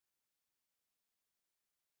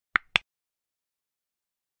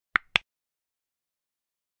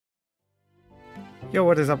Yo,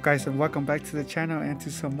 what is up guys, and welcome back to the channel and to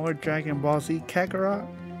some more Dragon Ball Z Kakarot.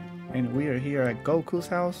 And we are here at Goku's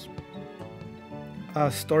house.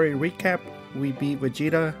 Story recap, we beat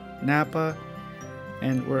Vegeta, Nappa,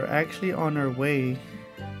 and we're actually on our way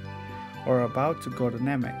or about to go to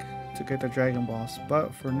Namek to get the Dragon Balls.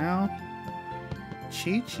 But for now,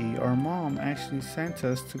 Chi-Chi, our mom, actually sent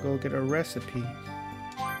us to go get a recipe.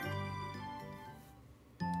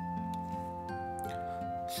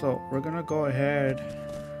 So we're gonna go ahead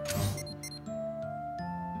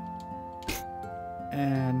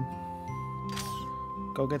and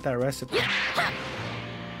go get that recipe.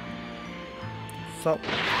 So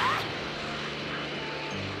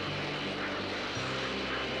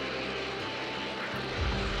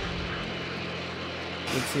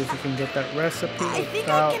let's see if we can get that recipe I think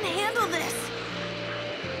without I can handle this.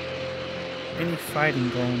 any fighting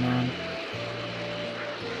going on.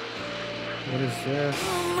 What is this?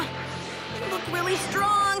 You look really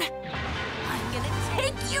strong. I'm gonna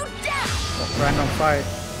take you down. Oh, random fight.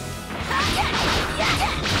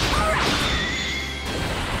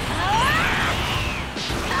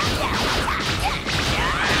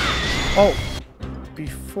 Oh,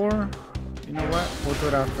 before, you know what? We'll do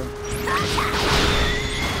it after.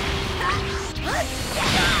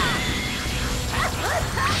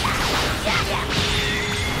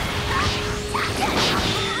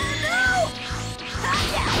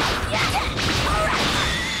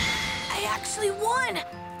 I actually won.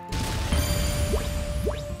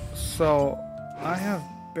 So, I have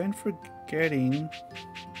been forgetting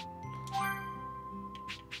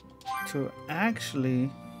to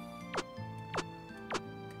actually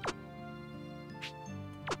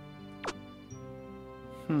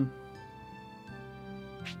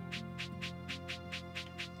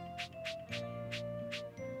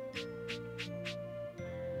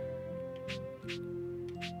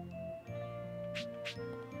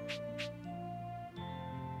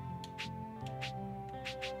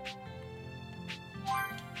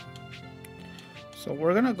So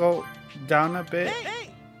we're gonna go down a bit.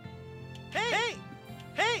 Hey!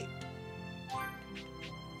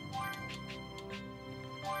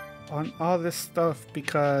 On all this stuff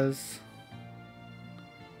because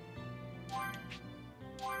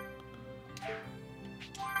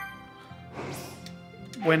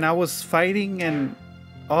when I was fighting and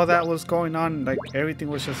all that was going on, like everything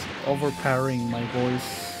was just overpowering my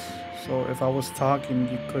voice. So if I was talking,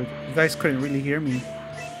 you guys couldn't really hear me.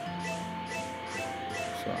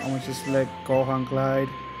 So I'm gonna just let Gohan glide.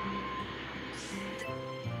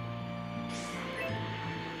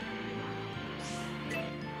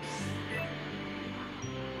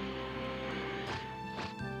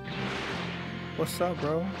 What's up,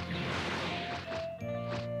 bro?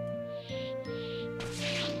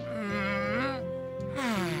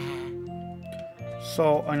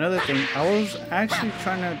 So another thing, I was actually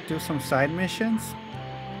trying to do some side missions,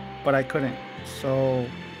 but I couldn't. So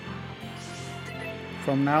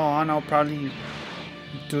from now on, I'll probably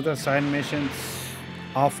do the side missions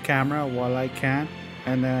off camera while I can,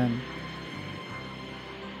 and then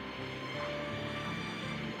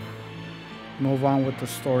move on with the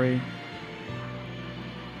story.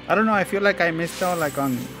 I don't know, I feel like I missed out like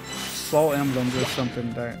on soul emblems or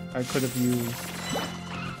something that I could have used.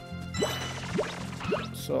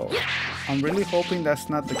 So I'm really hoping that's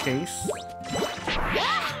not the case.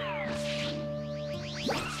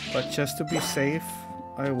 But just to be safe,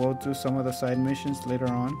 I will do some of the side missions later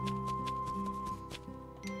on.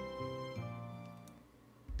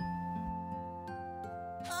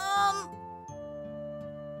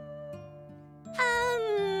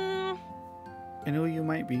 And who you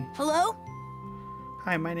might be. Hello?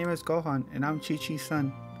 Hi, my name is Gohan, and I'm Chi-Chi's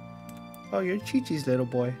son. Oh, you're Chi-Chi's little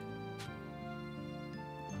boy.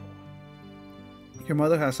 Your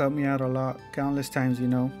mother has helped me out a lot, countless times, you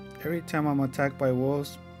know. Every time I'm attacked by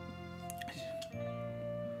wolves.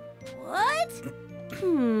 What?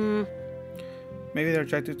 Maybe they're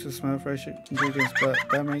attracted to smell fresh ingredients, but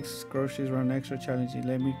that makes groceries run extra challenging,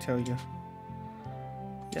 let me tell you.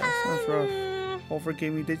 Yeah, sounds rough. Oh,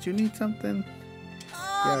 forgive me, did you need something?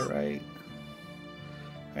 Yeah, right.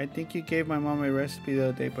 I think you gave my mom a recipe the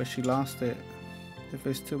other day, but she lost it. If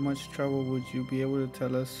it's too much trouble, would you be able to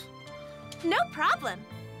tell us? No problem.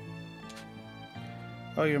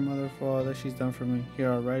 Oh, your mother for all that she's done for me.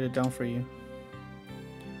 Here, I'll write it down for you.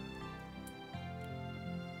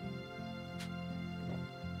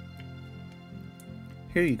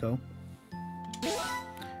 Here you go.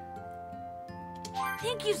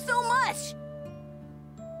 Thank you so much.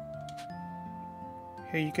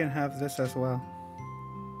 Here, you can have this as well.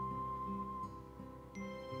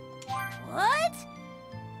 What?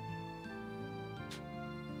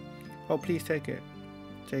 Oh, please take it.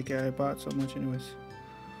 Take it. I bought so much anyways.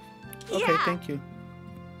 Okay, Yeah. thank you.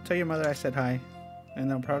 Tell your mother I said hi.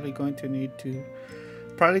 And I'm probably going to need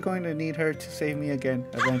her to save me again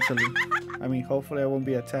eventually. I mean, hopefully I won't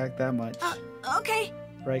be attacked that much. Okay.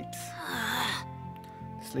 Right.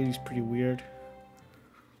 This lady's pretty weird.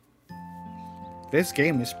 This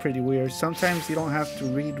game is pretty weird. Sometimes you don't have to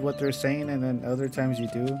read what they're saying, and then other times you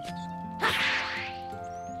do.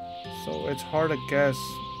 So it's hard to guess.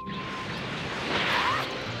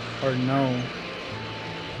 Or know.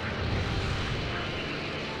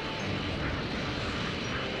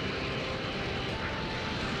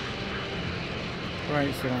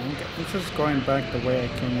 Right, so I'm just going back the way I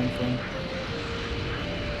came in from.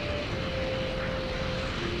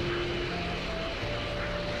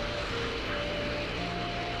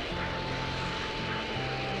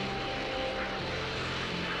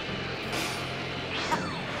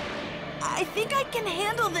 I think I can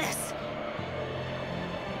handle this.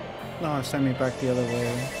 No, send me back the other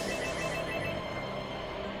way.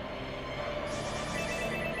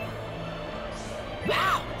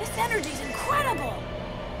 Wow, this energy's incredible.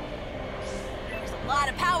 There's a lot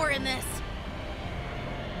of power in this.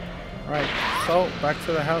 Alright, so back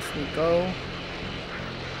to the house we go.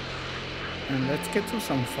 And let's get to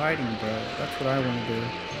some fighting, bro. That's what I want to do.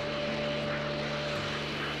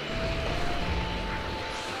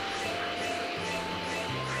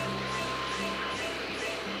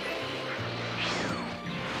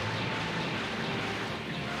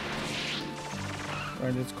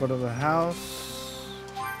 Alright, let's go to the house.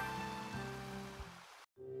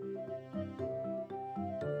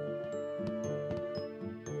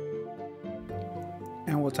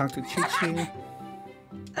 And we'll talk to Chi-Chi.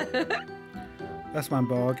 That's my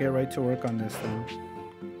ball. I'll get right to work on this thing.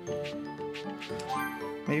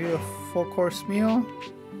 Maybe a full course meal?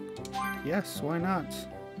 Yes, why not?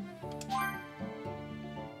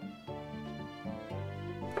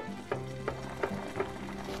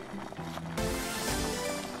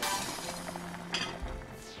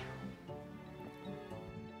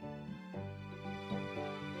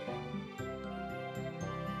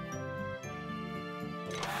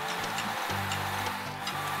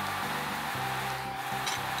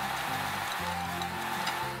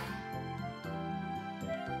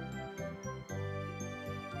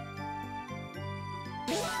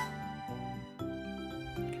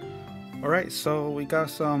 Alright, so we got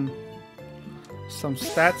some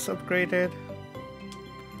stats upgraded.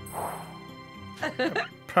 I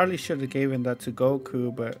probably should have given that to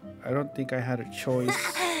Goku, but I don't think I had a choice.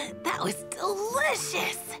 That was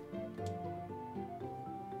delicious.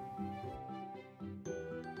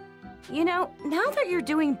 You know, now that you're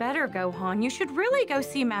doing better, Gohan, you should really go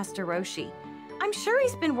see Master Roshi. I'm sure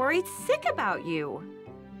he's been worried sick about you.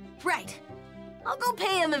 Right. I'll go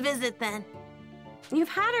pay him a visit then. You've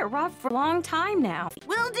had it rough for a long time now.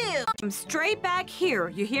 Will do. I'm straight back here,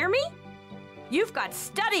 you hear me? You've got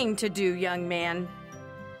studying to do, young man.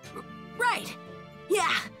 Right.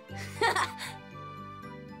 Yeah.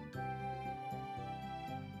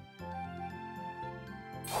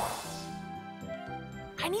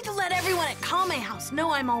 I need to let everyone at Kame House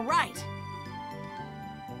know I'm all right.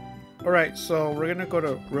 Alright, so we're gonna go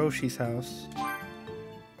to Roshi's house.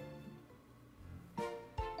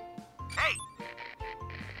 Hey.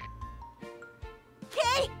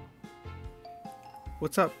 Hey.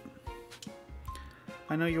 What's up?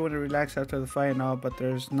 I know you want to relax after the fight and all, but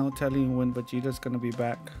there's no telling when Vegeta's gonna be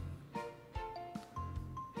back.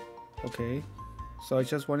 Okay. So I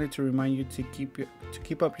just wanted to remind you to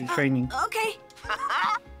keep up your training. Okay.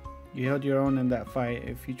 You held your own in that fight.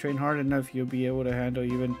 If you train hard enough, you'll be able to handle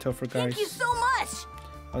even tougher guys. Thank you so much.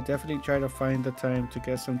 I'll definitely try to find the time to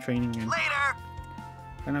get some training in. Later.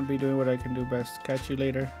 And I'll be doing what I can do best. Catch you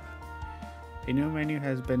later. A new menu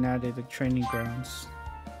has been added to training grounds.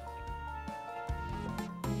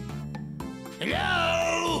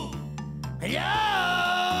 Hello?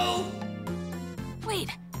 Hello? Wait,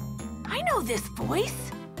 I know this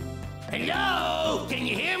voice. Hello? Can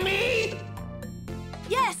you hear me?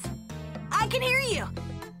 Yes, I can hear you.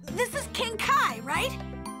 This is King Kai, right?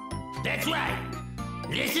 That's right.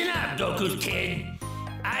 Listen up, Goku's kid.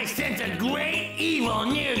 I sense a great evil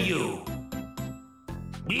near you.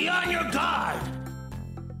 Be on your guard.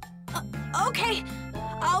 Okay,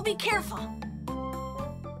 I'll be careful.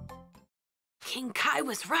 King Kai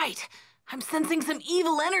was right. I'm sensing some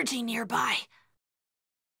evil energy nearby.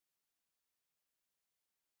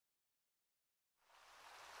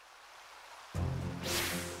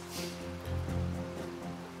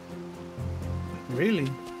 Really?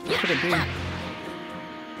 What could it be?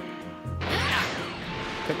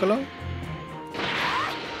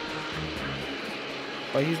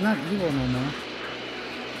 But he's not evil no more.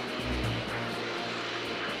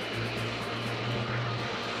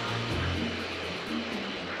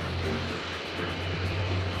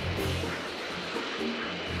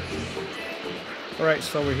 Alright,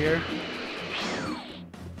 so we're here.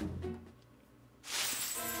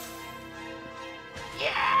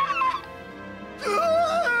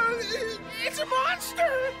 It's a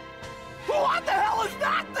monster! What the hell is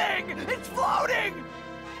that thing? It's floating!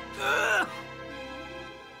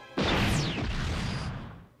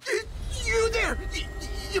 You there!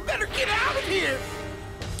 You better get out of here!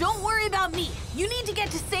 Don't worry about me. You need to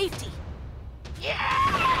get to safety.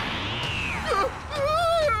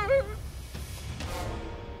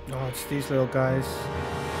 Oh, it's these little guys.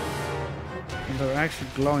 And they're actually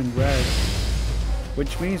glowing red.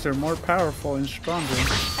 Which means they're more powerful and stronger.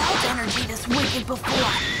 Felt energy this wicked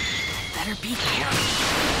before. Better be careful.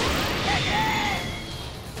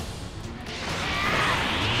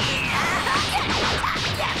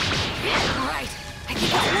 Right, I think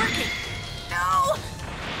it's working. No!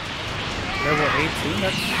 Level 18?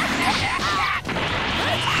 That's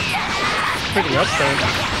pretty up there.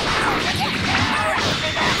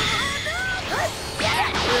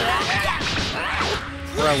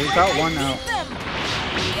 Alright, we got one out.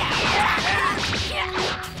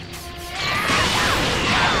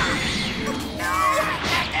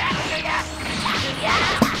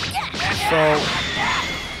 So,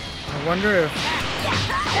 I wonder if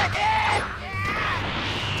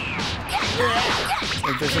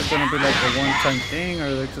this is gonna be like a one-time thing, or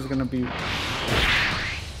this is gonna be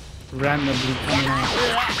randomly coming out.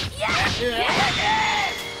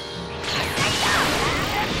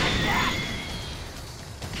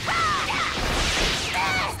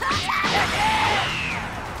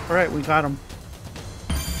 Alright, we got him.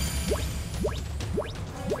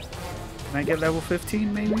 Can I get level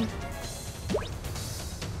 15 maybe?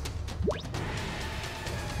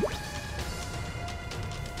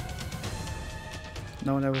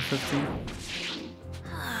 No, level 15.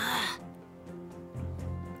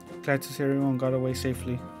 Glad to see everyone got away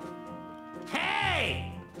safely.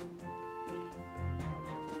 Hey!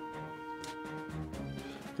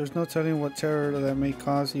 There's no telling what terror that may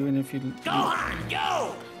cause, even if you... Go on,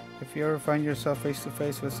 go! If you ever find yourself face to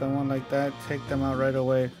face with someone like that, take them out right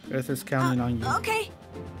away. Earth is counting on you. Okay.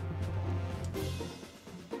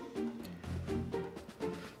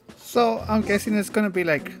 So, I'm guessing it's gonna be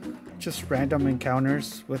like just random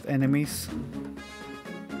encounters with enemies.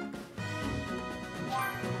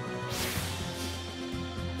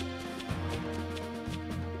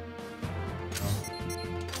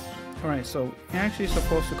 Alright, so you're actually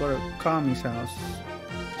supposed to go to Kami's house.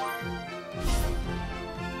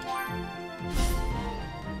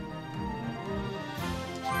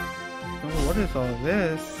 Oh, what is all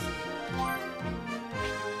this?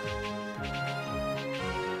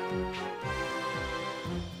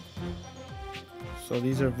 So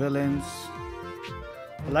these are villains.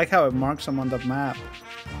 I like how it marks them on the map.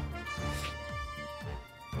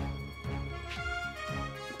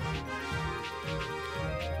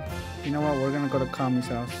 You know what? We're gonna go to Kami's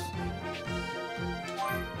house.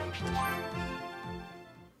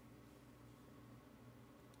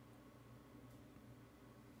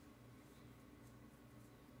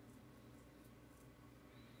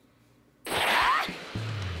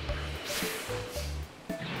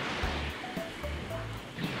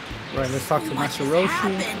 Right, let's talk to Master Roshi.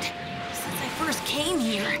 Happened since I first came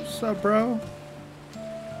here. What's up, bro?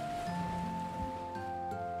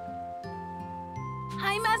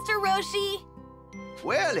 Hi, Master Roshi.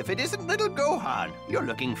 Well, if it isn't little Gohan, you're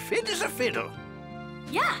looking fit as a fiddle.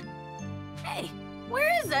 Yeah. Hey, where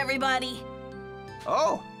is everybody?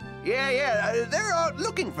 Oh, yeah, they're out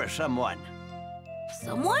looking for someone.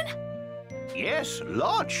 Someone? Yes,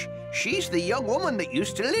 Launch. She's the young woman that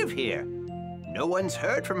used to live here. No one's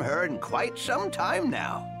heard from her in quite some time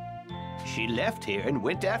now. She left here and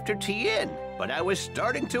went after Tien, but I was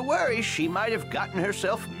starting to worry she might have gotten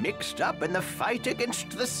herself mixed up in the fight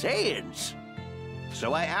against the Saiyans.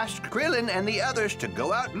 So I asked Krillin and the others to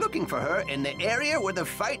go out looking for her in the area where the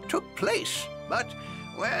fight took place. But,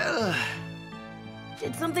 well...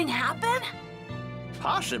 Did something happen?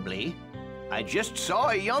 Possibly. I just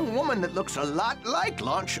saw a young woman that looks a lot like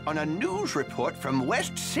Launch on a news report from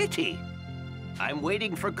West City. I'm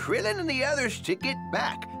waiting for Krillin and the others to get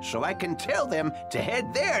back so I can tell them to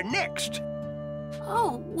head there next.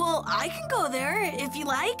 Oh, well, I can go there if you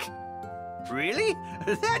like. Really?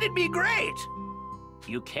 That'd be great.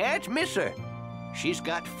 You can't miss her. She's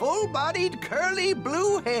got full-bodied curly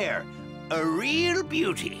blue hair. A real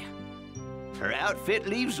beauty. Her outfit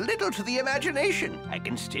leaves little to the imagination. I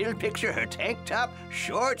can still picture her tank top,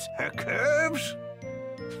 shorts, her curves.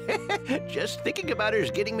 Just thinking about her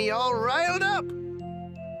is getting me all riled up.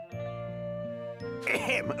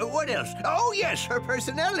 Ahem, what else? Oh, yes, her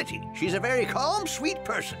personality. She's a very calm, sweet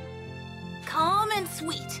person. Calm and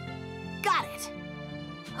sweet. Got it.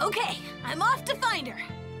 Okay, I'm off to find her.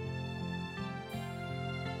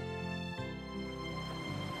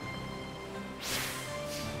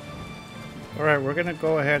 Alright, we're gonna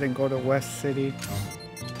go ahead and go to West City,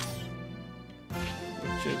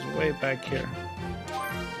 which is way back here.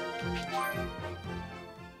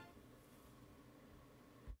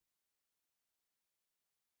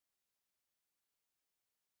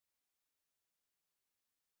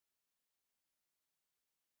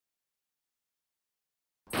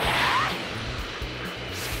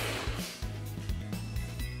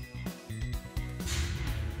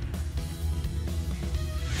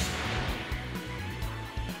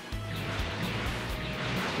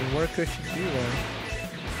 Where could she be, though?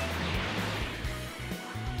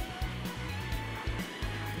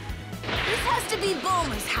 This has to be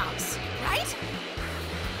Bulma's house, right?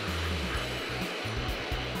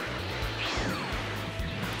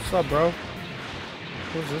 What's up, bro?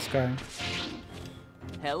 Who's this guy?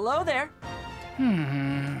 Hello there.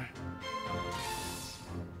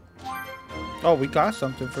 Oh, we got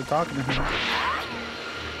something for talking to him.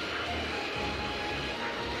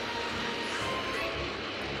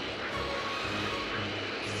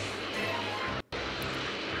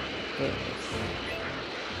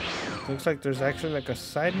 Looks like there's actually like a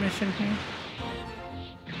side mission here.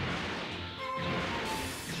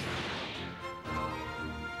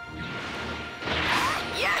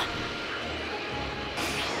 Yeah.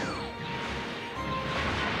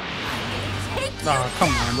 Aw, come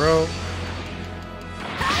on, bro.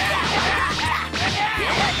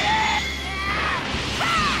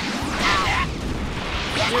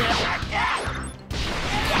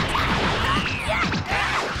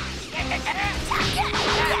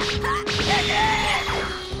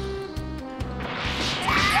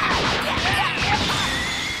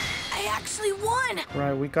 I actually won.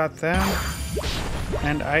 Right, we got them.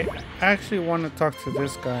 And I actually want to talk to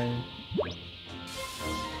this guy.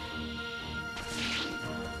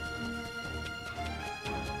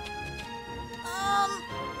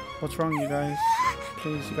 What's wrong, you guys?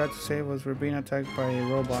 Please, you got to save us. We're being attacked by a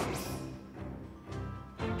robot.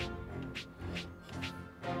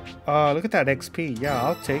 Look at that XP. Yeah,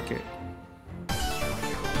 I'll take it.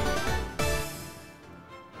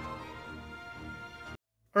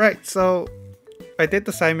 Alright, so I did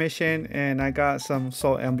the side mission and I got some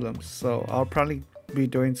soul emblems. So I'll probably be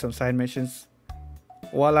doing some side missions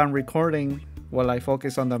while I'm recording, while I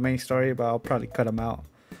focus on the main story, but I'll probably cut them out.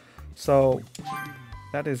 So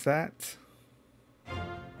that is that.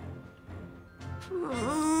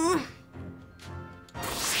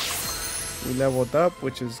 We leveled up,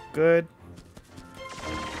 which is good.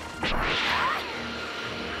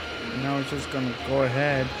 Now we're just gonna go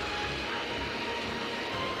ahead.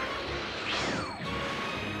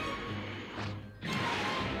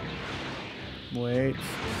 Wait.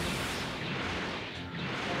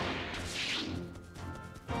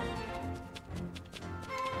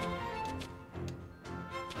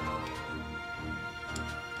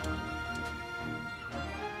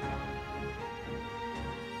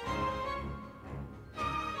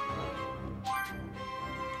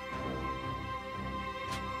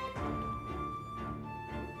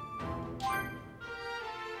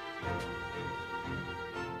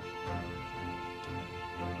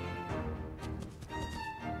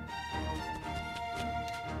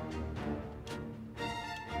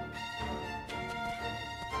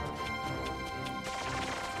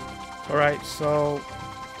 Alright, so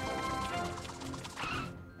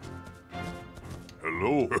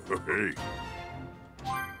Hello. Hey.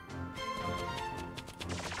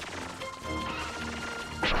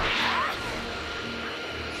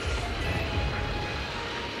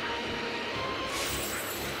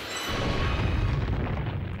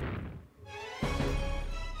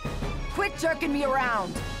 Quit jerking me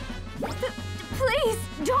around. Please,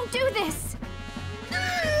 don't do this.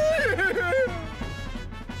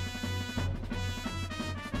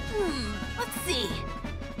 Let's see.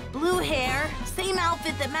 Blue hair, same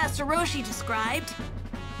outfit that Master Roshi described.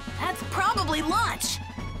 That's probably Launch.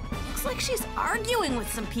 Looks like she's arguing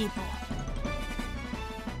with some people.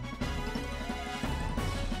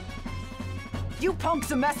 You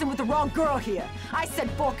punks are messing with the wrong girl here. I said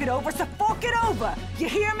fork it over, so fork it over. You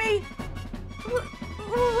hear me?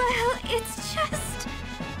 Well, it's just...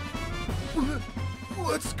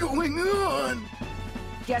 What's going on?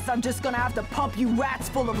 Guess I'm just gonna have to pump you rats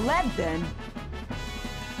full of lead then.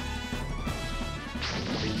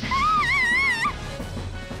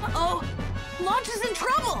 Uh-oh! Launch is in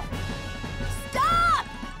trouble! Stop!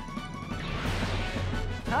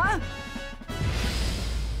 Huh?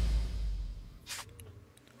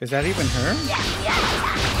 Is that even her? It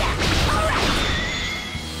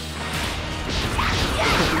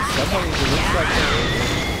could be somebody who looks like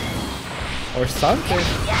her. Or something.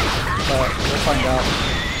 But we'll find out.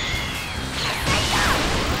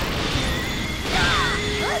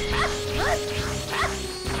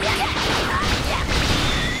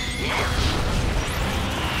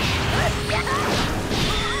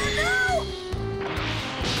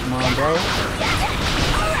 Come on, bro.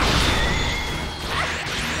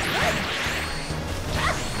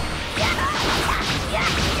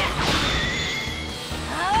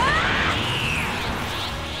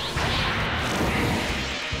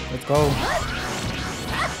 Let's go.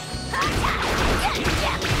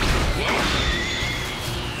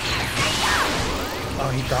 Oh,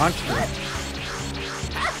 he dodged it.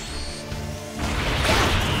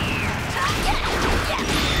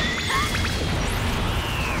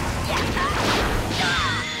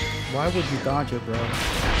 Why would you dodge it, bro?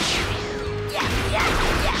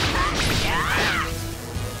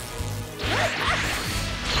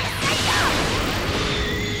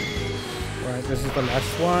 Alright, this is the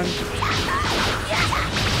last one.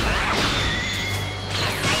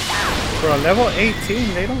 For a level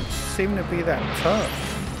 18, they don't seem to be that tough.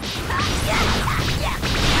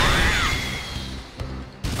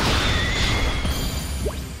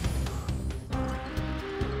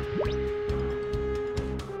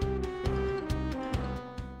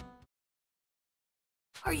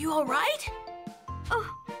 Are you all right?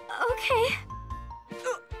 Oh, okay.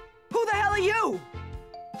 Who the hell are you?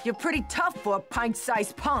 You're pretty tough for a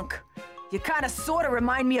pint-sized punk. You kinda sorta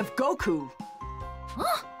remind me of Goku.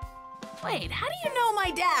 Huh? Wait, how do you know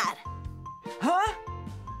my dad? Huh?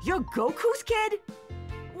 You're Goku's kid?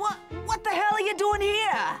 What the hell are you doing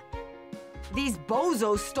here? These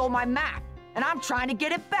bozos stole my map, and I'm trying to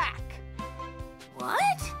get it back.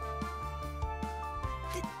 What?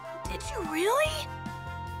 Did you really?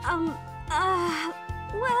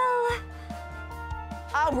 Well...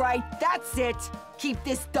 All right, that's it. Keep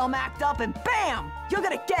this dumb act up and bam! You're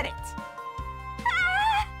gonna get it!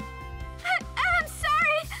 I'm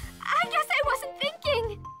sorry. I guess I wasn't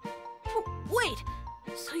thinking. Wait,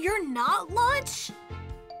 so you're not Launch?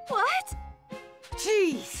 What?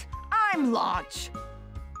 Jeez, I'm Launch.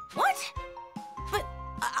 What? But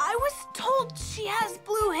I was told she has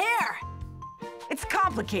blue hair. It's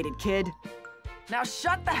complicated, kid. Now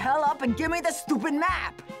shut the hell up and give me the stupid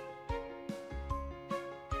map!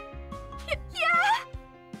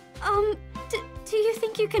 Yeah? Do you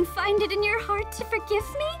think you can find it in your heart to forgive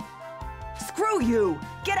me? Screw you!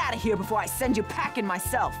 Get out of here before I send you packing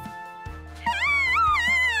myself!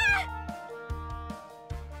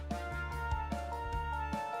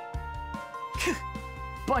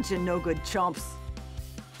 Bunch of no-good chumps.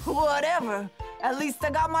 Whatever. At least I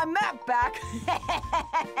got my map back.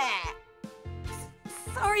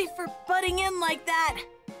 Sorry for butting in like that.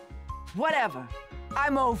 Whatever.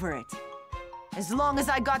 I'm over it. As long as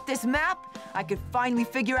I got this map, I could finally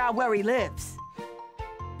figure out where he lives.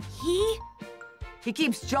 He? He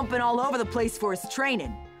keeps jumping all over the place for his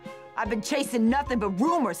training. I've been chasing nothing but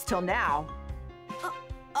rumors till now.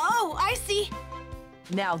 Oh, I see.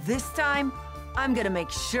 Now this time, I'm gonna make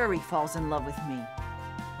sure he falls in love with me.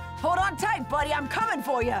 Hold on tight, buddy. I'm coming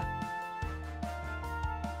for you.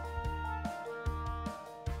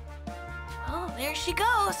 Well, there she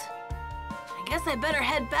goes. I guess I better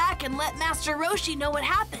head back and let Master Roshi know what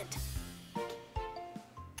happened.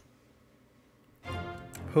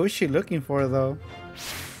 Who is she looking for, though?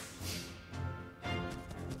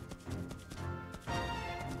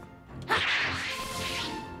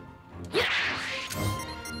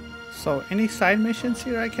 So, any side missions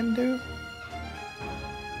here I can do?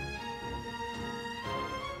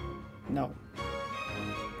 No.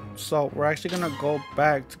 So, we're actually gonna go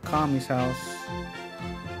back to Kami's house.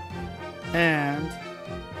 And...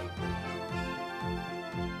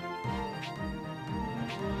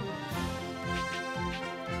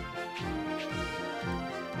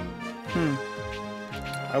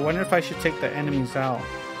 I wonder if I should take the enemies out.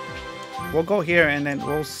 We'll go here and then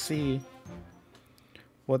we'll see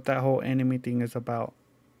what that whole enemy thing is about.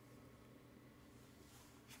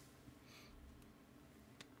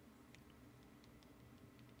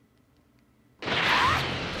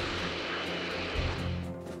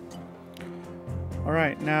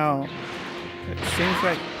 Alright, now it seems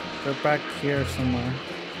like they're back here somewhere.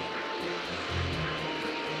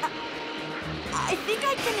 I think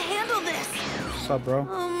I can handle this. What's up, bro?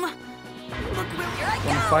 Look, here I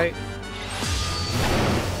Wanna go. fight?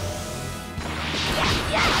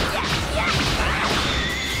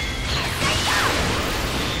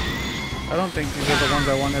 I don't think these are the ones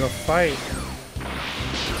I wanted to fight.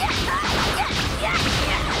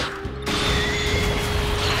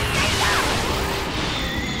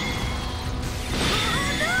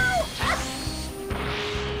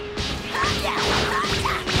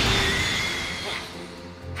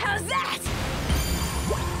 How's that?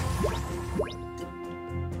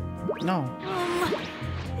 No.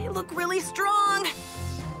 They look really strong.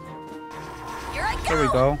 Here I go. There we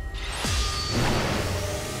go.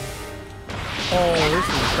 Oh, this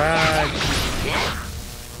is bad.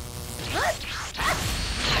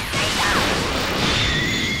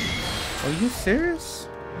 Are you serious?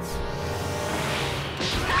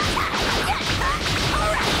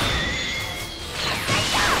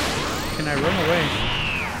 Can I run away?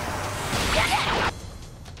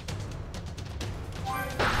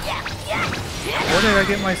 What did I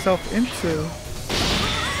get myself into?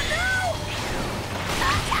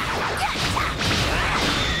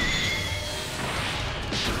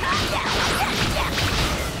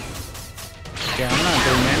 Yeah, I'm not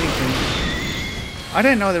doing anything. I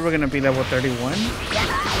didn't know they were gonna be level 31.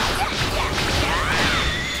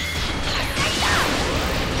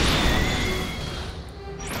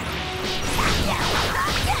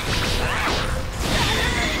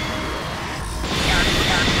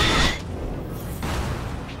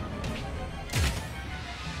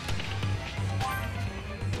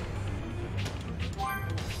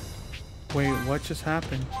 Wait, what just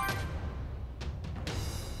happened?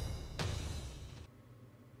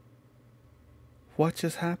 What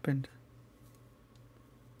just happened?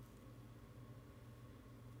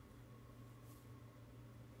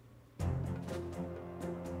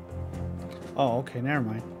 Oh, okay, never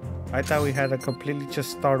mind. I thought we had to completely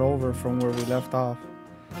just start over from where we left off.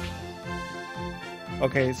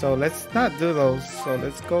 Okay, so let's not do those. So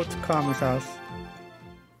let's go to Kami's house.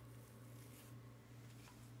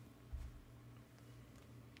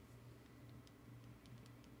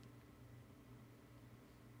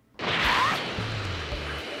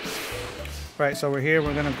 Right, so we're here.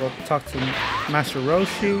 We're gonna go talk to Master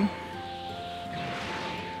Roshi.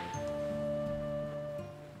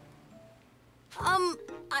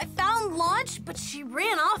 I found Launch, but she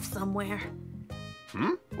ran off somewhere.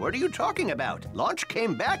 What are you talking about? Launch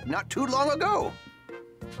came back not too long ago.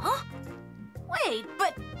 Huh? Wait,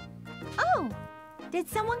 but Oh, did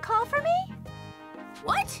someone call for me?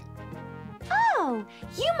 what? Oh,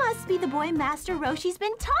 you must be the boy Master Roshi's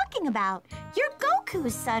been talking about. You're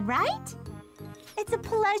Goku's son, right? It's a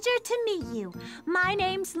pleasure to meet you. My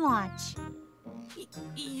name's Launch.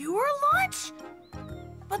 You're Launch?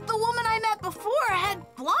 But the woman I met before had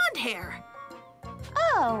blonde hair.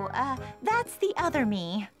 Oh, that's the other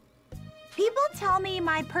me. People tell me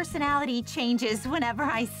my personality changes whenever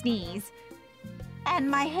I sneeze. And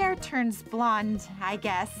my hair turns blonde, I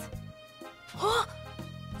guess. Huh?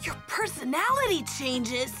 Your personality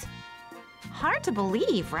changes? Hard to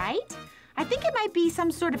believe, right? I think it might be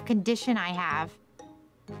some sort of condition I have.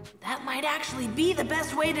 That might actually be the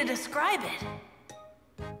best way to describe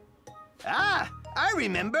it. Ah, I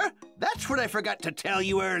remember. That's what I forgot to tell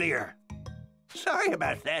you earlier. Sorry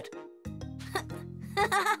about that.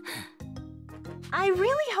 I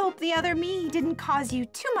really hope the other me didn't cause you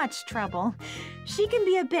too much trouble. She can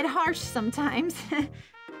be a bit harsh sometimes.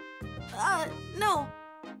 No.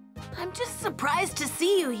 I'm just surprised to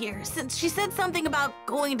see you here, since she said something about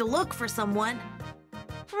going to look for someone.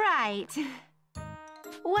 Right.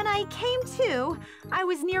 When I came to, I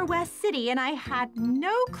was near West City and I had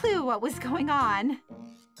no clue what was going on.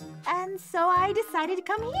 And so I decided to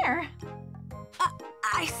come here.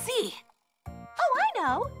 I see. Oh, I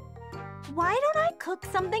know. Why don't I cook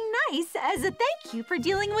something nice as a thank you for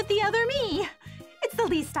dealing with the other me? It's the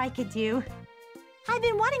least I could do. I've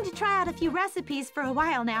been wanting to try out a few recipes for a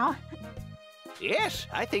while now. Yes,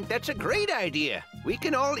 I think that's a great idea. We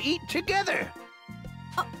can all eat together.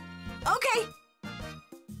 Okay.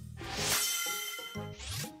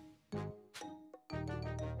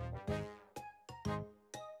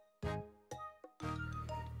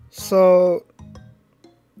 So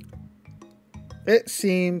it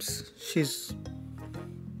seems she's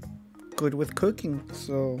good with cooking.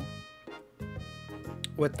 So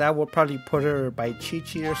with that, we'll probably put her by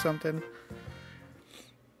Chi-Chi or something.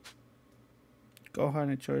 Go ahead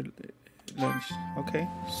and enjoy lunch. Okay,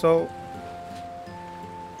 so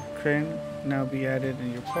Crane now be added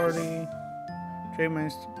in your party. During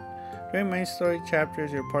main story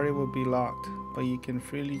chapters, your party will be locked. but you can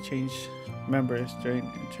freely change members during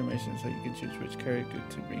intermission, so you can choose which character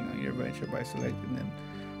to bring on your adventure by selecting them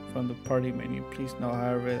from the party menu. Please know,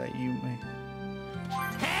 however, that you may...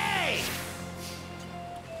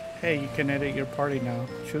 Hey, you can edit your party now.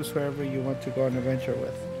 Choose whoever you want to go on an adventure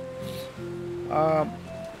with.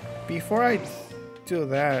 Before I do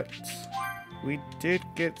that, we did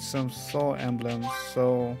get some soul emblems,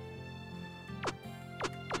 so...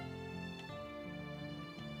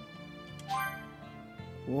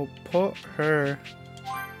 we'll put her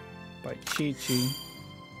by Chi-Chi.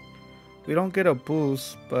 We don't get a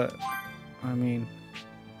boost, but I mean...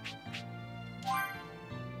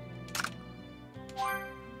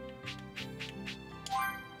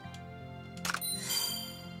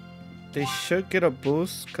 they should get a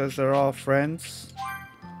boost because they're all friends.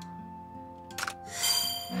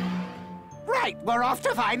 Right, we're off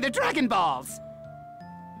to find the Dragon Balls.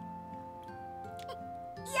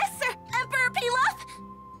 Yes, sir, Emperor Pilaf.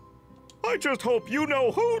 I just hope you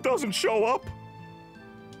know who doesn't show up.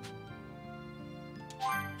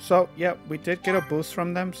 So, yeah, we did get a boost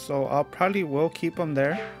from them, so I'll probably will keep them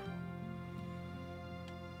there.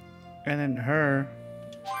 And then her...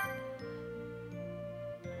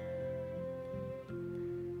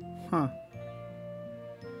 huh.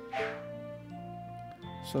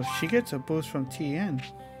 So she gets a boost from TN.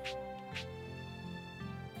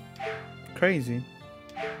 Crazy.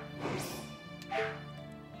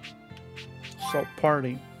 So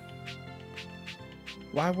party.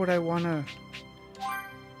 Why would I wanna...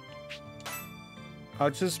 I'll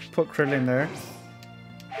just put Krillin there.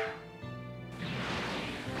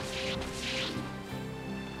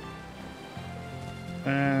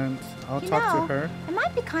 And I'll talk to her. It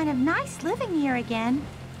might be kind of nice living here again.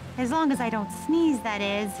 As long as I don't sneeze, that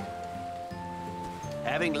is.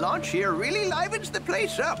 Having lunch here really livens the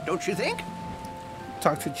place up, don't you think?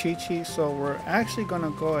 Talk to Chi-Chi, so we're actually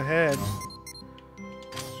gonna go ahead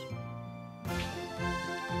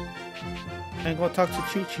and go talk to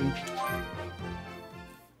Chi-Chi.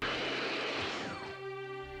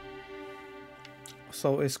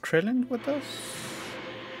 So is Krillin with us?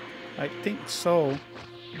 I think so.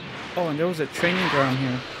 Oh, and there was a training ground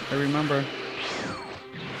here, I remember.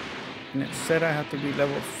 And it said I have to be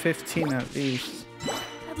level 15 at least.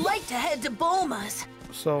 I'd like to head to Bulma's.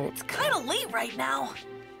 So It's kind of late right now.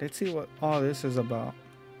 let's see what all this is about.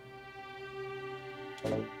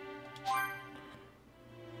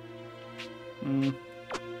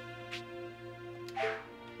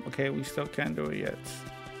 Okay, we still can't do it yet.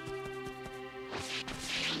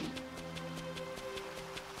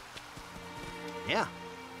 Yeah.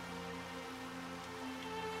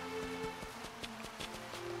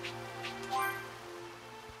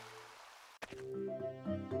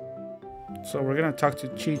 So we're gonna talk to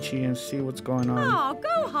Chi-Chi and see what's going on. Oh,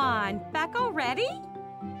 Gohan, back already?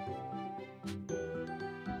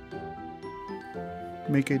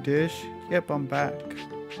 Make a dish? Yep, I'm back.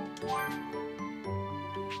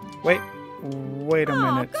 Wait a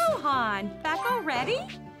minute. Oh, Gohan, back already?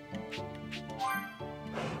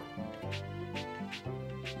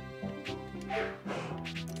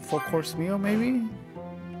 Full course meal, maybe?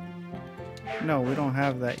 No, we don't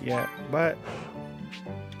have that yet, but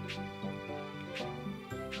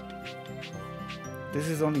this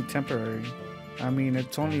is only temporary. I mean,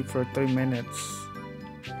 it's only for 3 minutes.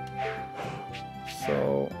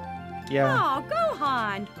 So, yeah. Oh,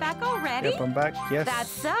 Gohan, back already? Yep, I'm back. Yes. That's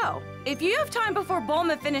so. If you have time before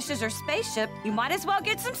Bulma finishes her spaceship, you might as well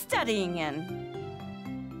get some studying in.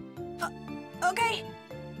 Okay.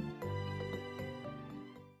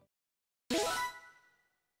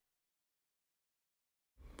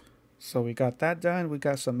 So we got that done. We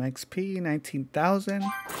got some XP, 19,000.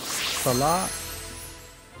 That's a lot.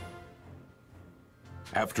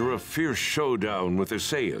 After a fierce showdown with the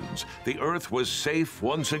Saiyans, the Earth was safe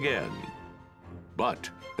once again. But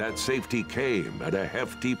that safety came at a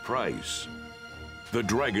hefty price. The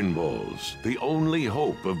Dragon Balls, the only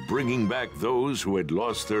hope of bringing back those who had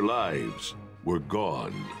lost their lives, were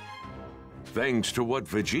gone. Thanks to what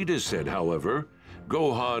Vegeta said, however,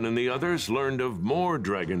 Gohan and the others learned of more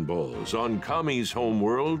Dragon Balls on Kami's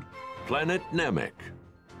homeworld, planet Namek.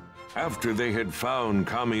 After they had found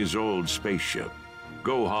Kami's old spaceship,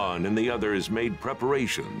 Gohan and the others made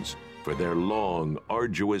preparations for their long,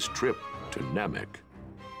 arduous trip to Namek.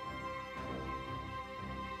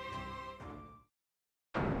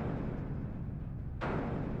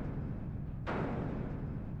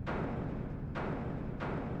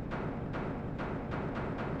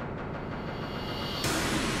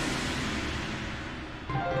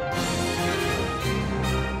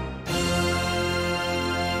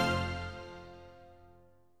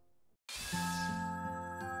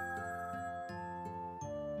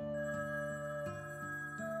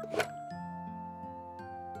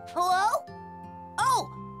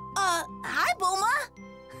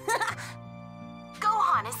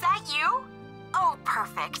 that you? Oh,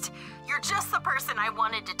 perfect. You're just the person I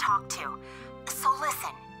wanted to talk to. So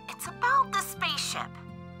listen, it's about the spaceship.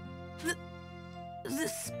 The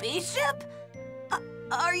spaceship?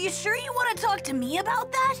 Are you sure you want to talk to me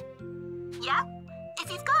about that? Yeah.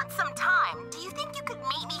 If you've got some time, do you think you could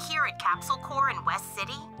meet me here at Capsule Corps in West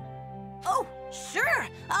City? Oh, sure.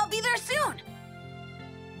 I'll be there soon.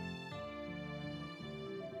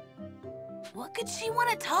 What could she want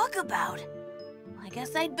to talk about? I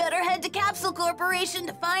guess I'd better head to Capsule Corporation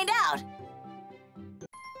to find out.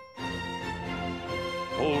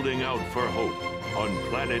 Holding out for hope on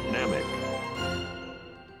planet Namek.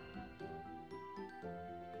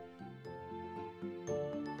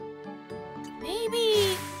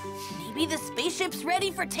 Maybe the spaceship's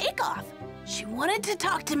ready for takeoff. She wanted to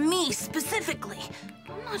talk to me specifically.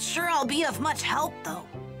 I'm not sure I'll be of much help, though.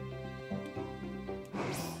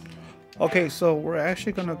 Okay, so we're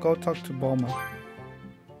actually gonna go talk to Bulma.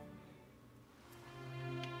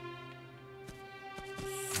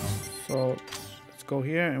 So let's go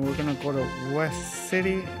here and we're gonna go to West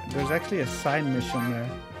City. There's actually a side mission there.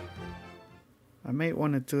 I may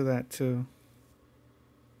want to do that too.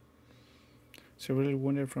 Severely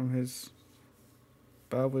wounded from his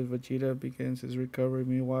bout with Vegeta begins his recovery.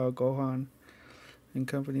 Meanwhile, Gohan and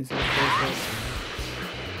companies have forces.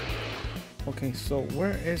 Okay, so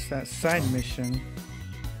where is that side mission?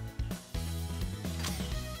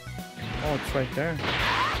 Oh, it's right there.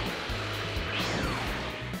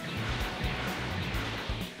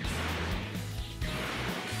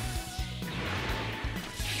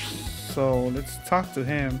 So let's talk to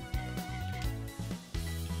him.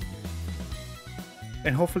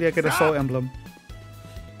 And hopefully I get a soul emblem.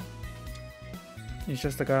 He's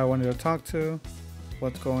just the guy I wanted to talk to.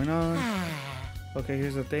 What's going on? Okay,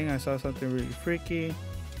 here's the thing. I saw something really freaky.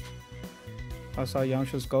 I saw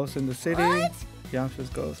Yamcha's ghost in the city. What? Yamcha's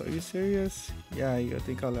ghost. Are you serious? Yeah, you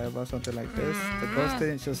think I'll lie about something like this? The ghost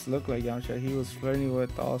didn't just look like Yamcha. He was flirting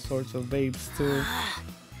with all sorts of babes too.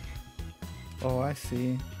 Oh, I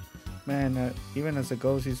see. Man, even as a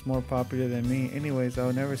ghost, he's more popular than me. Anyways,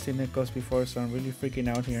 I've never seen a ghost before, so I'm really freaking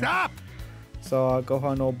out here. Stop! So,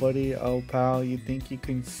 Gohan, old buddy, oh pal, you think you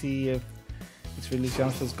can see if it's really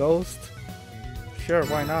Yamcha's ghost? Sure,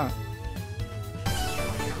 why not?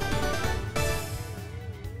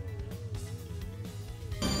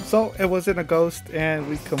 So, it wasn't a ghost, and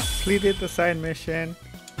we completed the side mission.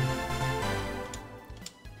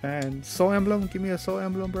 And soul emblem, give me a soul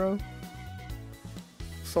emblem, bro.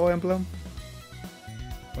 Soul emblem?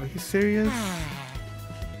 Are you serious?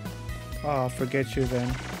 Oh, forget you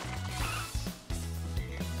then.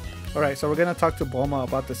 Alright, so we're gonna talk to Bulma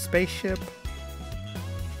about the spaceship.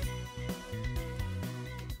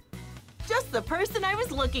 Just the person I was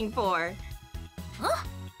looking for. Huh?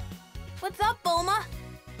 What's up, Bulma?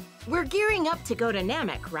 We're gearing up to go to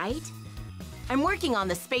Namek, right? I'm working on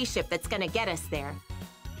the spaceship that's gonna get us there.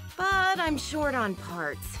 But I'm short on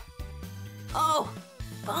parts. Oh,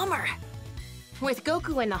 bummer. With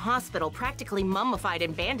Goku in the hospital practically mummified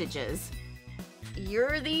in bandages,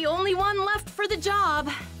 you're the only one left for the job.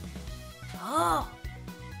 Oh,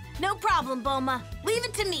 no problem, Bulma. Leave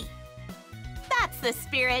it to me. That's the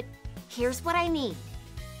spirit. Here's what I need.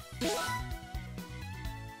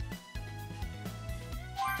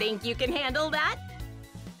 Think you can handle that?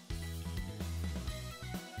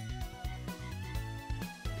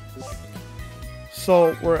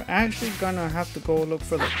 So we're actually gonna have to go look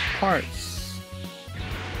for the parts.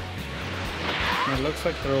 And it looks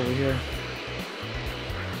like they're over here.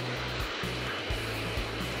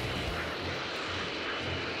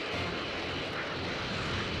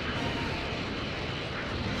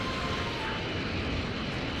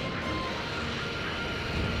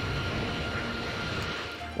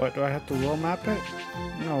 What, do I have to world map it?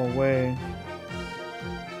 No way.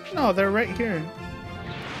 No, they're right here.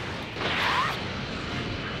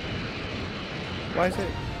 Why is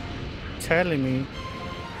it telling me?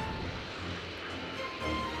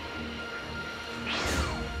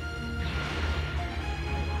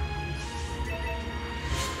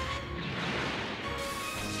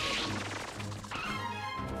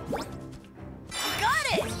 Got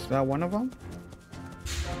it! Is that one of them?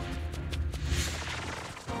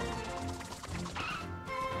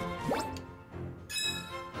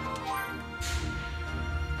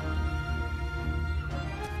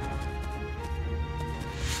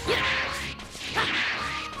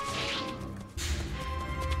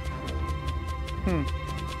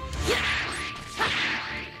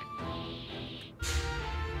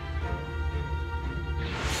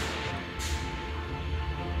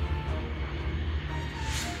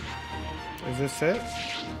 Is this it?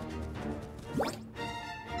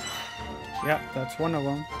 Yeah, that's one of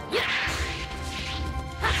them.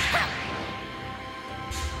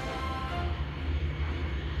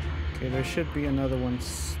 Okay, there should be another one.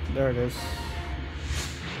 There it is.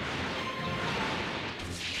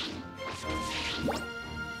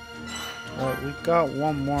 Alright, we got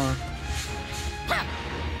one more.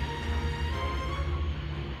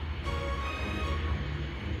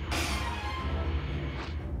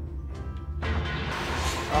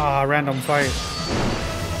 Ah, random fight.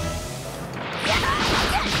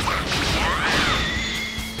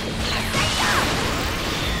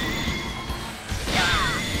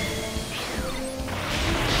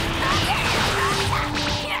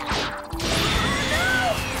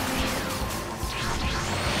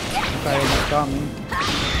 Guy almost got me.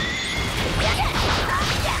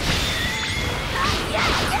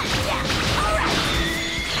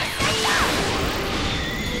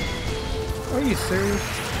 Are you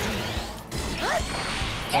serious?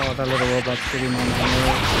 Oh, that little robot's pretty on my nerves.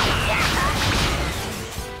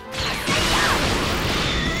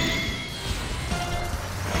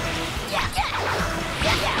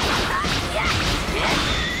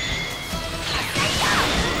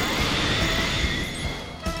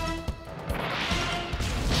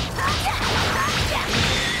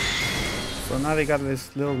 So now they got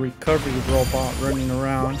this little recovery robot running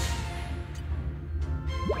around.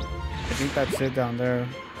 I think that's it down there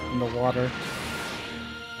in the water.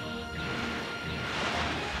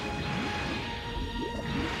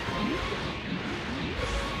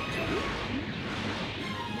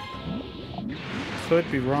 Could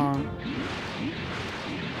be wrong.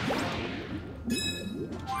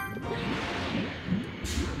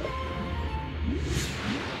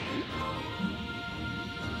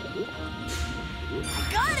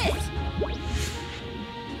 Got it!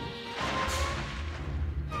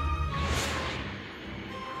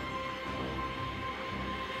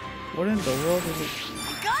 What in the world is it?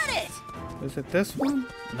 I got it! Is it this one?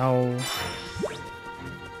 No.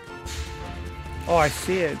 Oh, I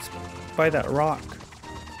see it. It's by that rock.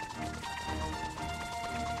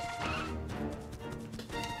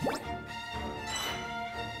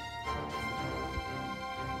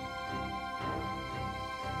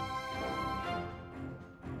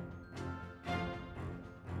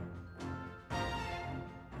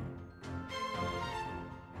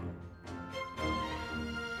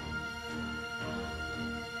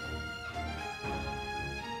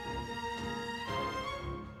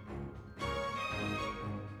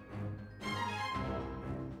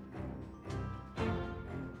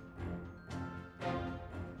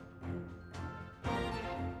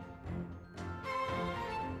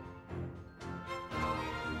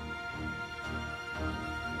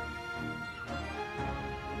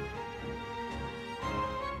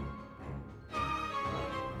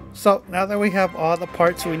 So now that we have all the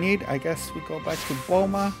parts we need, I guess we go back to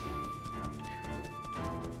Boma.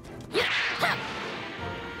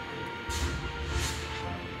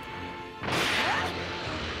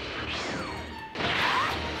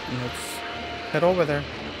 And let's head over there.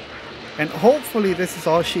 And hopefully this is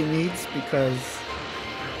all she needs, because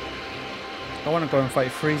I want to go and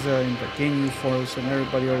fight Frieza and the Ginyu Force and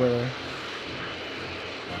everybody over there.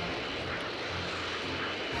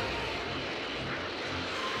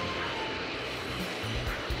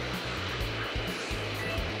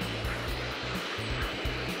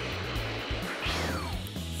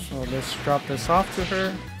 So let's drop this off to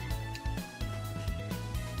her.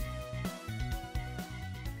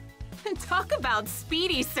 Talk about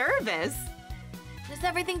speedy service. Does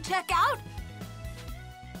everything check out?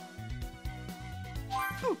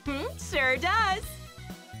 Sure does.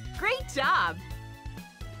 Great job.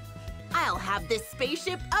 I'll have this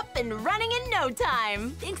spaceship up and running in no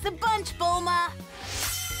time. Thanks a bunch, Bulma.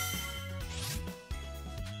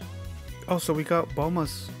 Oh, so we got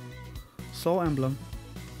Bulma's soul emblem.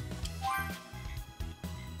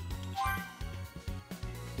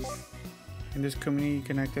 In this community, you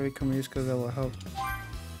can activate communities because that will help.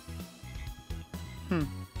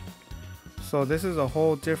 So this is a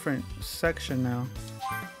whole different section now.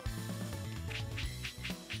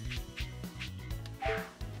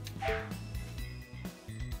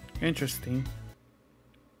 Interesting.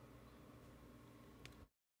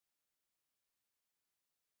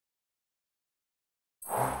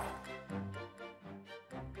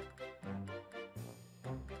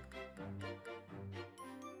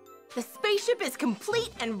 The spaceship is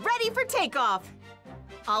complete and ready for takeoff.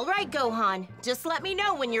 All right, Gohan. Just let me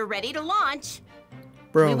know when you're ready to launch.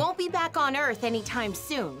 Bro. We won't be back on Earth anytime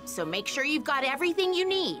soon, so make sure you've got everything you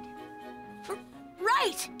need.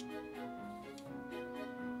 Right!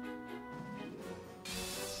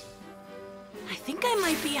 I think I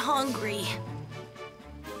might be hungry.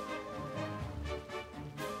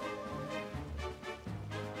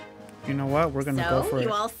 You know what? We're gonna go for it. So,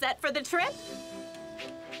 you all set for the trip?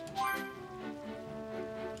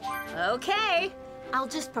 Okay. I'll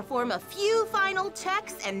just perform a few final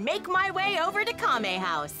checks and make my way over to Kame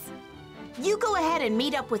House. You go ahead and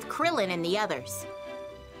meet up with Krillin and the others.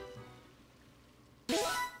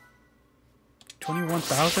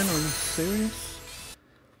 21,000? Are you serious?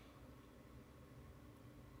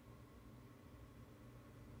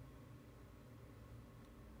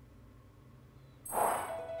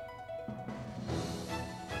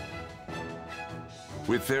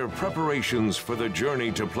 With their preparations for the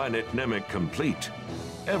journey to planet Namek complete,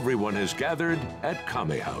 everyone has gathered at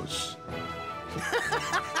Kame House.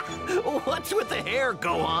 What's with the hair,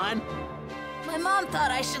 Gohan? My mom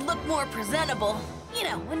thought I should look more presentable. You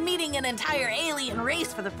know, when meeting an entire alien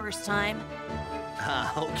race for the first time.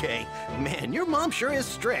 Okay. Man, your mom sure is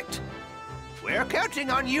strict. We're counting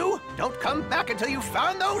on you. Don't come back until you've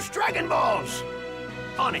found those Dragon Balls.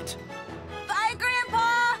 On it. Bye,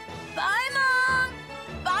 Grandpa! Bye, Mom!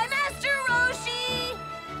 Bye, Master Roshi!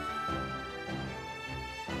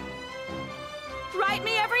 Write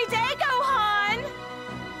me every day, Gohan!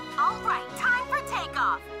 All right, time for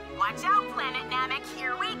takeoff. Watch out, Planet Namek,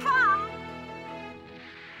 here we come!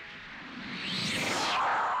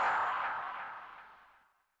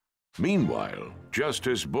 Meanwhile, just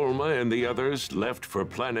as Bulma and the others left for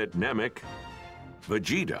planet Namek,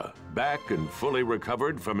 Vegeta, back and fully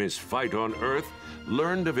recovered from his fight on Earth,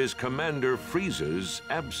 learned of his commander Frieza's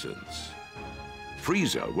absence.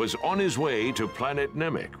 Frieza was on his way to planet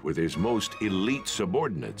Namek with his most elite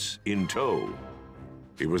subordinates in tow.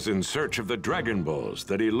 He was in search of the Dragon Balls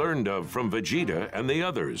that he learned of from Vegeta and the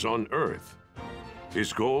others on Earth.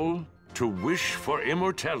 His goal? To wish for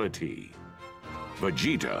immortality.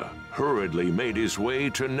 Vegeta hurriedly made his way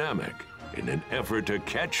to Namek in an effort to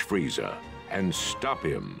catch Frieza and stop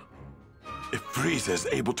him. If Frieza is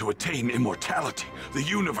able to attain immortality, the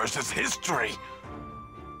universe is history.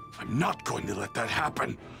 I'm not going to let that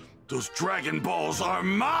happen. Those Dragon Balls are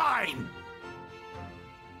mine!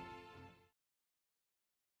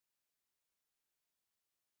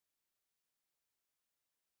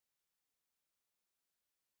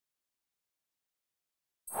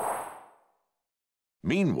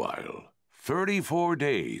 Meanwhile, 34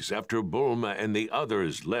 days after Bulma and the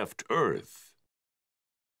others left Earth,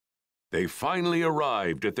 they finally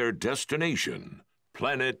arrived at their destination,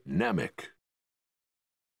 planet Namek.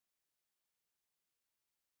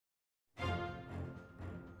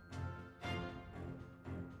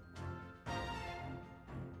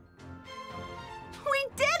 We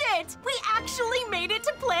did it! We actually made it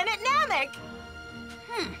to planet Namek!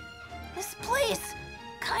 This place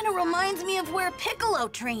kinda reminds me of where Piccolo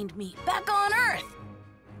trained me, back on Earth.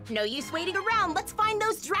 No use waiting around. Let's find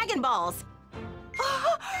those Dragon Balls.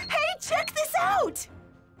 Hey, check this out!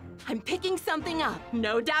 I'm picking something up.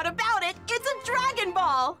 No doubt about it. It's a Dragon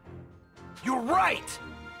Ball. You're right!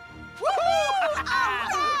 Woohoo!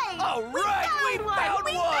 All right! All right,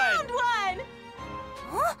 we found one!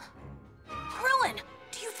 Huh? Krillin,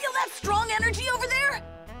 do you feel that strong energy over there?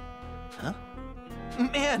 Huh?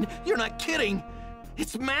 Man, you're not kidding!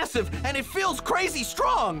 It's massive, and it feels crazy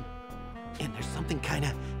strong! And there's something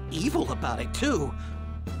kinda evil about it, too.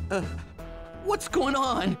 What's going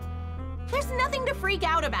on? There's nothing to freak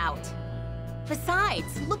out about.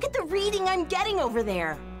 Besides, look at the reading I'm getting over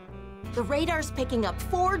there. The radar's picking up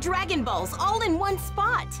 4 Dragon Balls all in one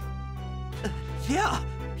spot. Yeah,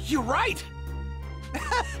 you're right!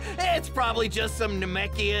 It's probably just some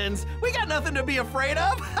Namekians. We got nothing to be afraid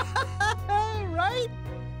of, right?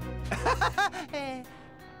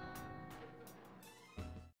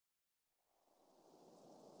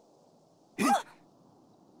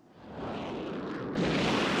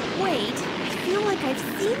 Wait, I feel like I've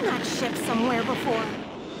seen that ship somewhere before.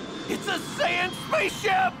 It's a Saiyan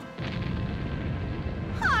spaceship!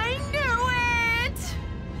 I knew it!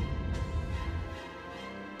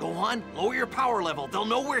 Go on, lower your power level. They'll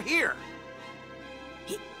know we're here.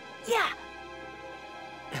 Yeah.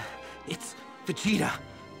 It's Vegeta.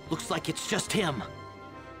 Looks like it's just him.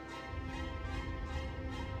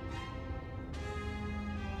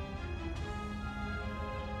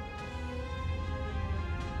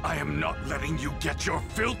 I am not letting you get your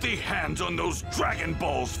filthy hands on those Dragon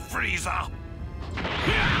Balls, Frieza!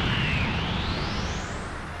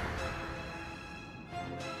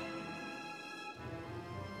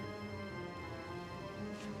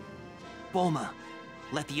 Bulma,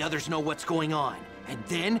 let the others know what's going on, and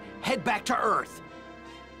then head back to Earth.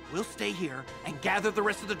 We'll stay here and gather the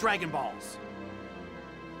rest of the Dragon Balls.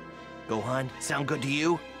 Gohan, sound good to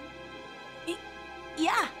you?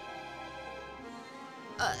 Yeah.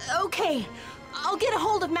 Okay. I'll get a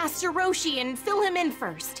hold of Master Roshi and fill him in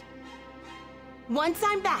first. Once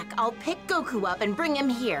I'm back, I'll pick Goku up and bring him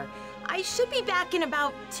here. I should be back in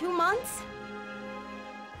about 2 months.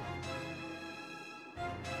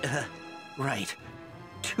 Right.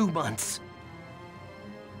 2 months.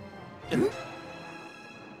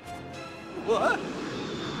 What?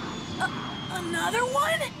 Another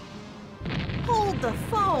one? Hold the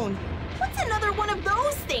phone. What's another one of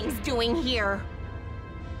those things doing here?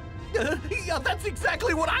 Yeah, that's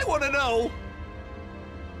exactly what I want to know!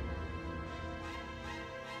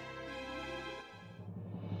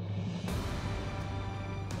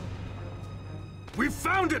 We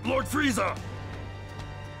found it, Lord Frieza!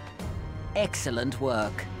 Excellent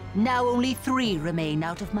work. Now only 3 remain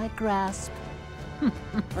out of my grasp.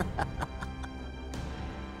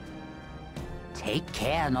 Take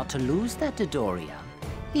care not to lose that Dodoria.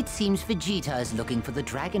 It seems Vegeta is looking for the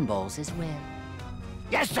Dragon Balls as well.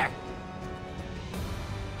 Yes, sir.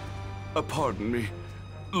 Pardon me,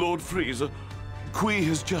 Lord Frieza. Qui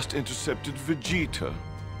has just intercepted Vegeta.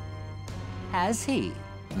 Has he?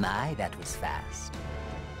 My, that was fast.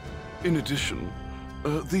 In addition,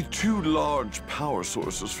 the 2 large power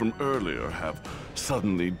sources from earlier have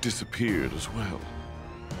suddenly disappeared as well.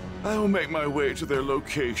 I will make my way to their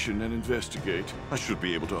location and investigate. I should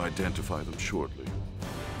be able to identify them shortly.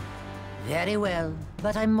 Very well,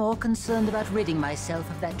 but I'm more concerned about ridding myself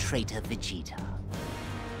of that traitor Vegeta.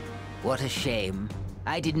 What a shame.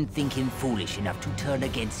 I didn't think him foolish enough to turn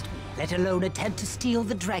against me, let alone attempt to steal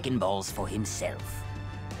the Dragon Balls for himself.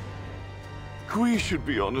 Qui should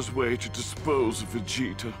be on his way to dispose of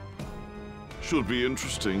Vegeta. Should be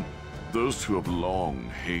interesting. Those 2 have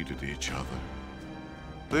long hated each other.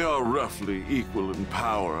 They are roughly equal in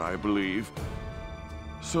power, I believe.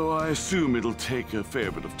 So I assume it'll take a fair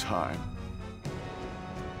bit of time.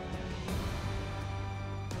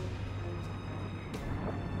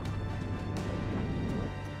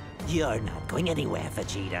 You're not going anywhere,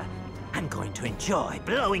 Vegeta. I'm going to enjoy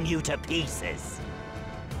blowing you to pieces.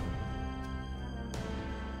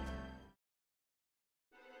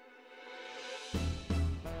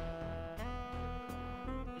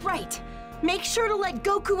 Right. Make sure to let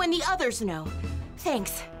Goku and the others know.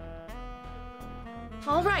 Thanks.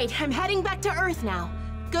 All right, I'm heading back to Earth now.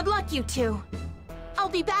 Good luck, you 2. I'll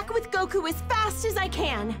be back with Goku as fast as I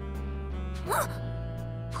can.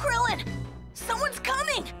 Krillin! Someone's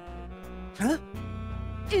coming! Huh?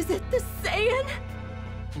 Is it the Saiyan?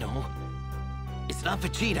 No. It's not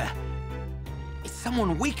Vegeta. It's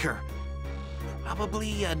someone weaker.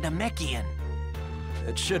 Probably a Namekian.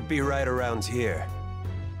 It should be right around here.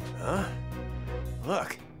 Huh?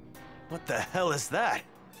 Look. What the hell is that?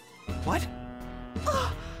 What?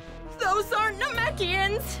 Oh, those aren't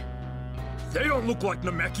Namekians! They don't look like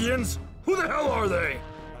Namekians! Who the hell are they?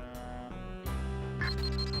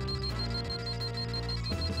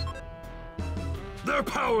 Their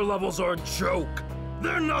power levels are a joke!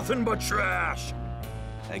 They're nothing but trash!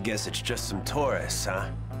 I guess it's just some tourists,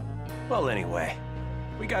 huh? Well, anyway,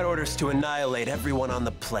 we got orders to annihilate everyone on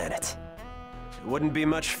the planet. It wouldn't be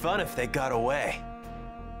much fun if they got away.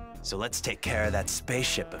 So let's take care of that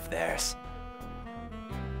spaceship of theirs.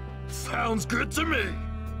 Sounds good to me!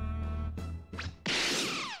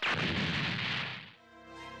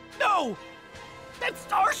 No! That's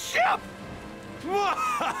our ship!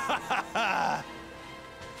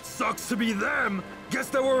 Sucks to be them! Guess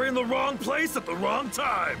they were in the wrong place at the wrong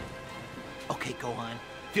time! Okay, Gohan.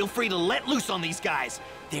 Feel free to let loose on these guys.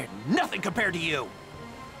 They're nothing compared to you.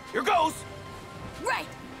 Here goes! Right!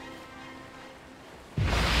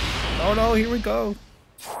 Oh no, here we go.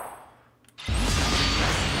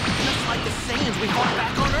 Just like the Saiyans we fought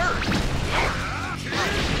back on Earth!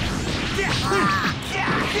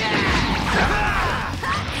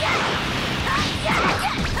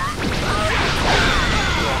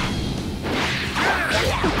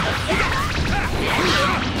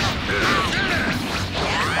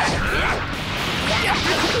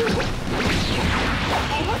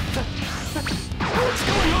 What's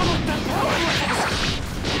going on with the power levels?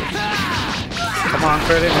 Come on,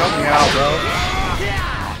 Krillin, help me out, bro.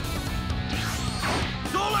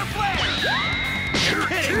 Solar flare! You're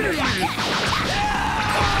kidding me!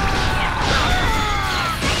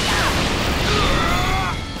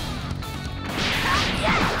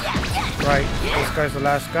 Right, this guy's the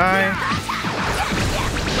last guy.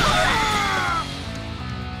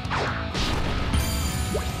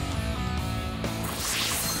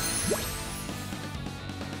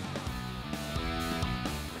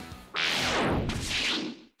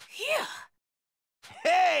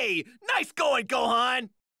 Hey! me. Nice going, Gohan!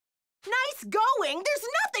 Nice going? There's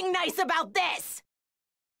nothing nice about this!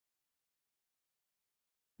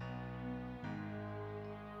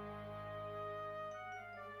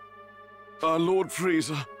 Lord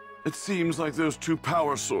Frieza, it seems like those two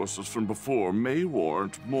power sources from before may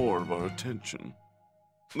warrant more of our attention.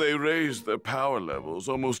 They raised their power levels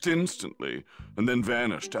almost instantly, and then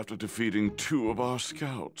vanished after defeating 2 of our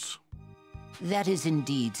scouts. That is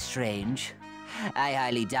indeed strange. I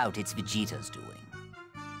highly doubt it's Vegeta's doing.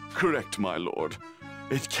 Correct, my lord.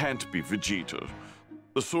 It can't be Vegeta.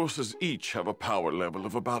 The sources each have a power level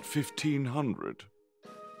of about 1,500.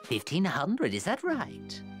 1,500, is that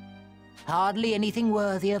right? Hardly anything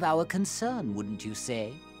worthy of our concern, wouldn't you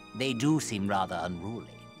say? They do seem rather unruly.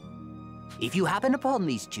 If you happen upon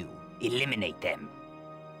these 2, eliminate them.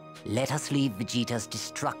 Let us leave Vegeta's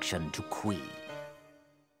destruction to Kui.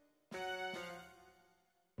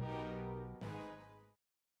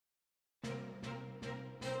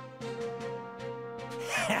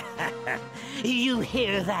 You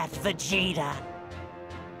hear that, Vegeta?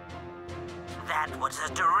 That was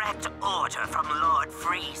a direct order from Lord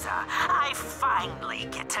Frieza. I finally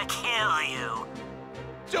get to kill you.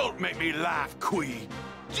 Don't make me laugh, Kui.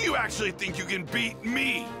 Do you actually think you can beat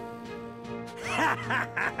me?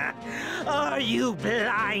 Are you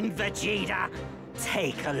blind, Vegeta?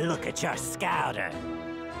 Take a look at your scouter.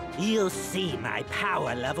 You'll see my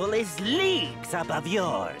power level is leagues above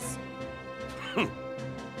yours.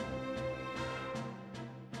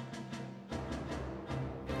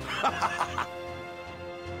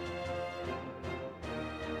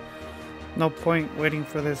 No point waiting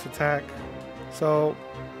for this attack. So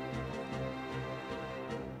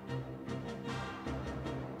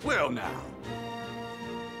Well now.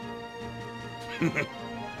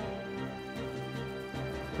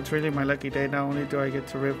 it's really my lucky day. Not only do I get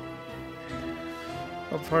to rip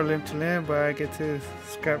apart limb to limb, but I get to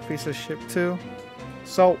scrap piece of ship too.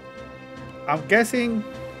 So I'm guessing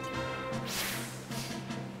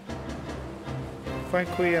find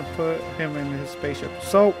Kui and put him in his spaceship.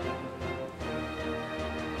 So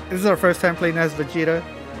this is our first time playing as Vegeta,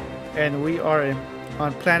 and we are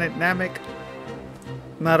on planet Namek.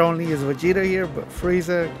 Not only is Vegeta here, but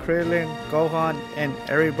Frieza, Krillin, Gohan, and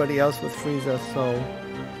everybody else with Frieza. So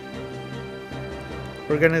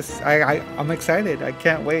we're gonna. I'm excited. I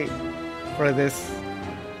can't wait for this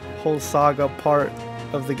whole saga part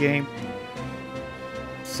of the game.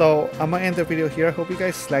 So I'm gonna end the video here. I hope you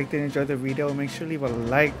guys liked and enjoyed the video. Make sure to leave a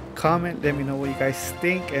like, comment, let me know what you guys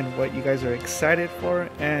think and what you guys are excited for,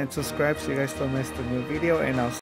 and subscribe so you guys don't miss the new video. And I'll